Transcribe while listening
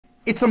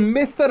It's a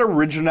myth that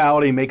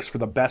originality makes for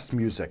the best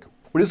music.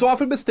 What is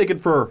often mistaken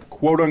for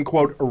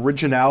quote-unquote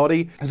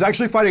originality is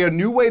actually finding a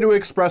new way to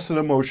express an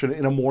emotion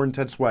in a more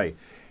intense way.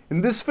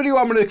 In this video,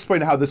 I'm going to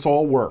explain how this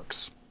all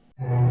works.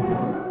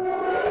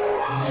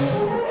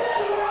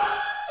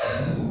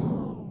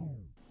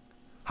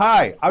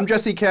 Hi, I'm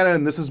Jesse Cannon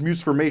and this is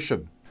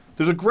Musformation.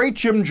 There's a great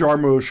Jim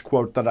Jarmusch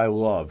quote that I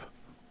love.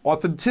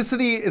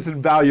 Authenticity is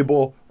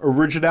invaluable,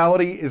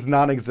 originality is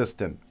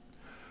non-existent.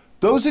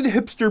 Those in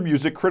hipster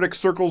music critic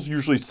circles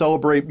usually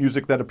celebrate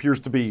music that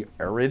appears to be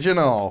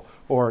original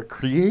or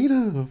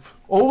creative.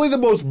 Only the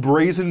most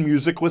brazen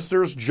music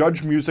listeners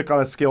judge music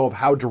on a scale of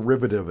how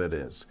derivative it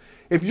is.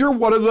 If you're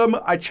one of them,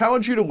 I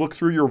challenge you to look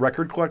through your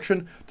record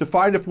collection to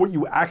find if what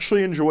you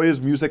actually enjoy is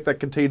music that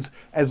contains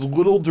as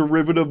little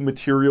derivative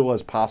material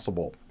as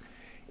possible.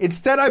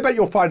 Instead, I bet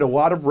you'll find a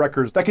lot of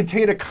records that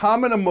contain a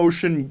common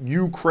emotion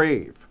you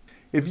crave.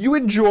 If you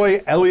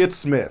enjoy Elliott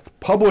Smith,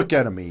 Public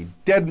Enemy,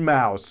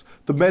 Deadmau5,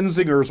 the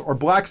Menzingers, or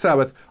Black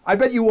Sabbath, I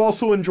bet you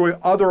also enjoy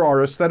other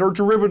artists that are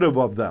derivative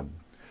of them.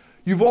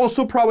 You've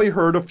also probably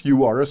heard a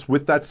few artists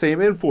with that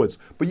same influence,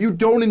 but you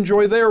don't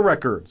enjoy their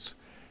records.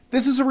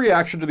 This is a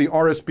reaction to the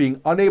artist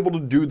being unable to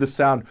do the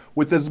sound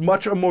with as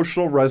much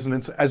emotional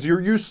resonance as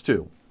you're used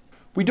to.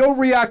 We don't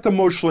react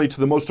emotionally to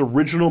the most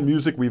original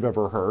music we've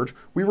ever heard.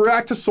 We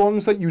react to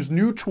songs that use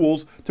new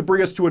tools to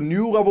bring us to a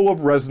new level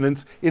of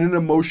resonance in an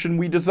emotion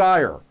we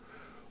desire.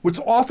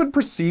 What's often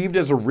perceived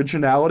as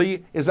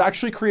originality is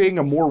actually creating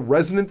a more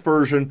resonant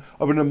version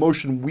of an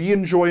emotion we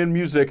enjoy in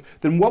music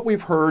than what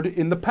we've heard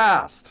in the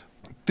past.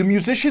 The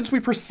musicians we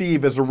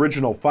perceive as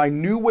original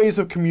find new ways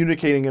of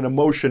communicating an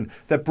emotion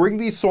that bring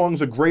these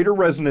songs a greater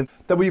resonance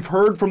than we've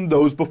heard from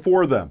those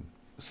before them.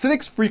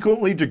 Cynics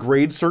frequently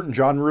degrade certain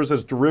genres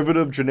as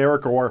derivative,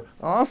 generic, or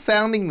all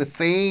sounding the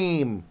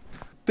same.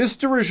 This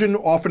derision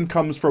often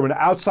comes from an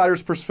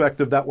outsider's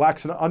perspective that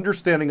lacks an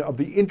understanding of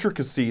the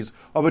intricacies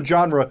of a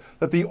genre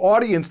that the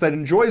audience that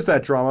enjoys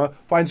that drama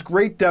finds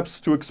great depths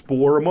to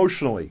explore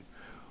emotionally.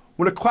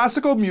 When a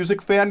classical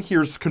music fan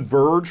hears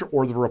Converge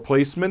or The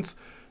Replacements,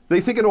 they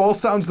think it all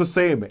sounds the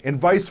same, and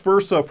vice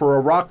versa for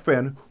a rock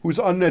fan who's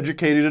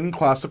uneducated in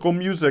classical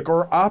music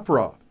or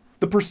opera.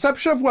 The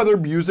perception of whether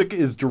music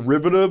is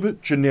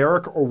derivative,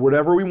 generic, or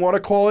whatever we want to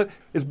call it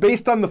is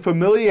based on the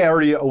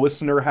familiarity a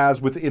listener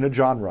has within a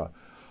genre.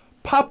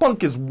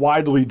 Pop-punk is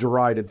widely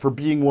derided for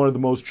being one of the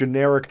most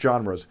generic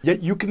genres,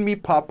 yet you can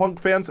meet pop-punk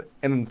fans,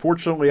 and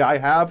unfortunately I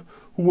have,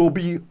 who will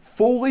be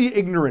fully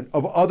ignorant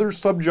of other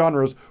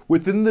subgenres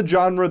within the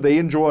genre they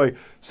enjoy,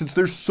 since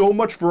there's so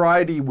much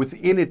variety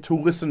within it to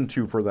listen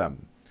to for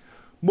them.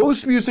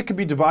 Most music can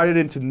be divided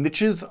into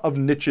niches of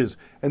niches,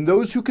 and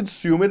those who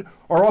consume it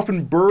are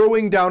often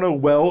burrowing down a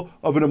well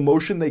of an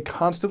emotion they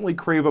constantly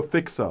crave a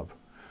fix of.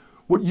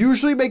 What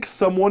usually makes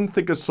someone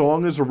think a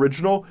song is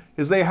original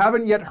is they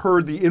haven't yet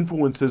heard the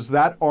influences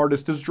that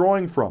artist is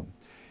drawing from.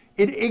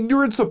 In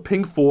ignorance of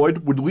Pink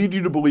Floyd would lead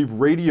you to believe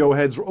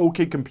Radiohead's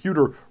OK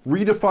Computer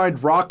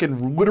redefined rock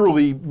and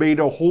literally made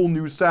a whole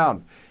new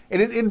sound.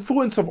 And an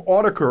influence of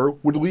Autechre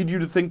would lead you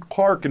to think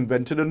Clark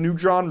invented a new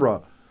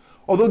genre.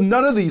 Although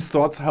none of these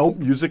thoughts help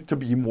music to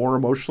be more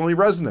emotionally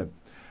resonant.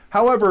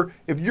 However,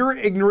 if you're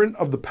ignorant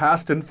of the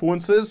past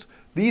influences,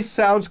 these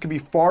sounds can be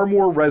far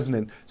more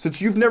resonant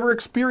since you've never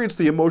experienced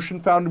the emotion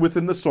found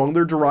within the song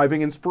they're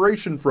deriving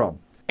inspiration from.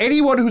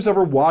 Anyone who's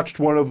ever watched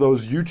one of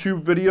those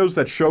YouTube videos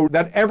that show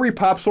that every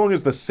pop song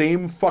is the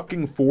same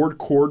fucking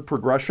 4-chord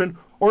progression,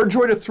 or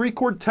enjoyed a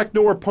 3-chord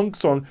techno or punk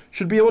song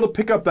should be able to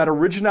pick up that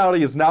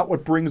originality is not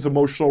what brings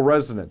emotional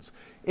resonance.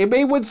 It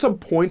may win some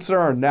points in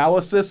our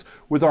analysis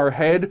with our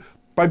head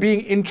by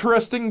being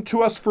interesting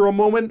to us for a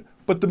moment,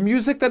 but the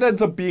music that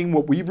ends up being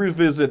what we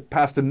revisit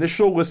past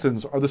initial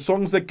listens are the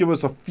songs that give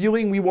us a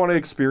feeling we want to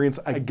experience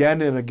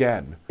again and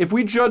again. If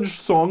we judge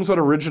songs on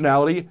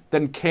originality,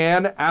 then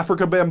Can,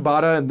 Africa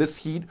Bambaataa, and This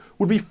Heat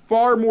would be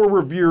far more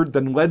revered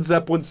than Led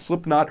Zeppelin,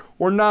 Slipknot,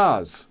 or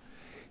Nas.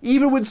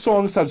 Even when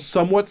songs sound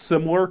somewhat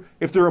similar,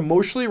 if they're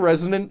emotionally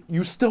resonant,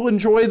 you still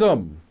enjoy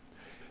them.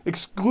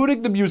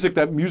 Excluding the music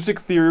that music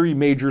theory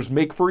majors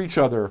make for each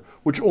other,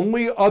 which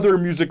only other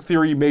music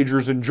theory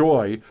majors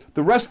enjoy,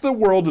 the rest of the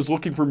world is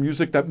looking for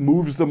music that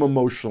moves them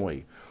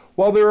emotionally.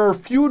 While there are a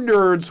few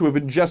nerds who have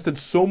ingested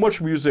so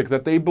much music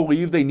that they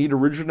believe they need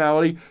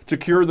originality to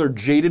cure their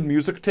jaded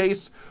music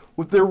tastes,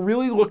 what they're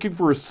really looking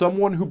for is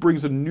someone who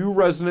brings a new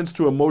resonance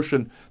to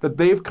emotion that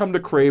they've come to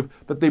crave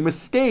that they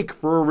mistake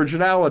for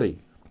originality.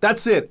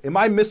 That's it. Am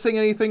I missing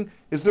anything?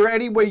 Is there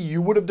any way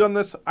you would have done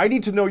this? I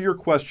need to know your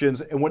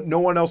questions and what no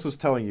one else is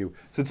telling you,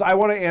 since I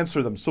want to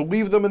answer them, so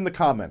leave them in the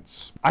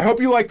comments. I hope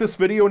you liked this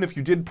video, and if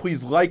you did,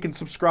 please like and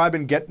subscribe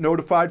and get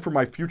notified for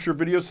my future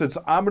videos, since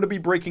I'm going to be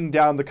breaking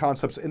down the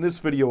concepts in this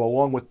video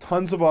along with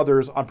tons of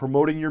others on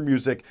promoting your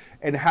music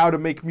and how to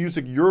make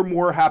music you're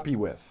more happy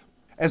with.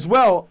 As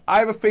well, I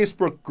have a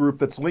Facebook group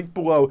that's linked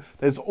below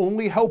that is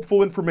only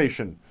helpful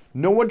information.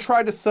 No one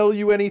tried to sell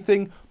you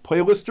anything,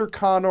 playlist or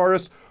con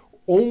artists,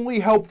 only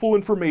helpful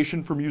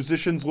information for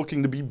musicians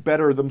looking to be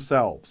better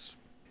themselves.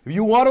 If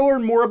you want to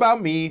learn more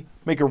about me,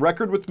 make a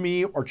record with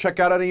me, or check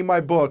out any of my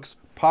books,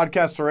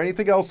 podcasts, or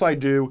anything else I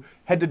do,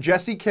 head to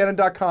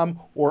jessecannon.com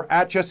or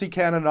at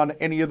jessecannon on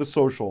any of the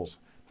socials.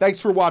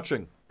 Thanks for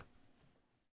watching.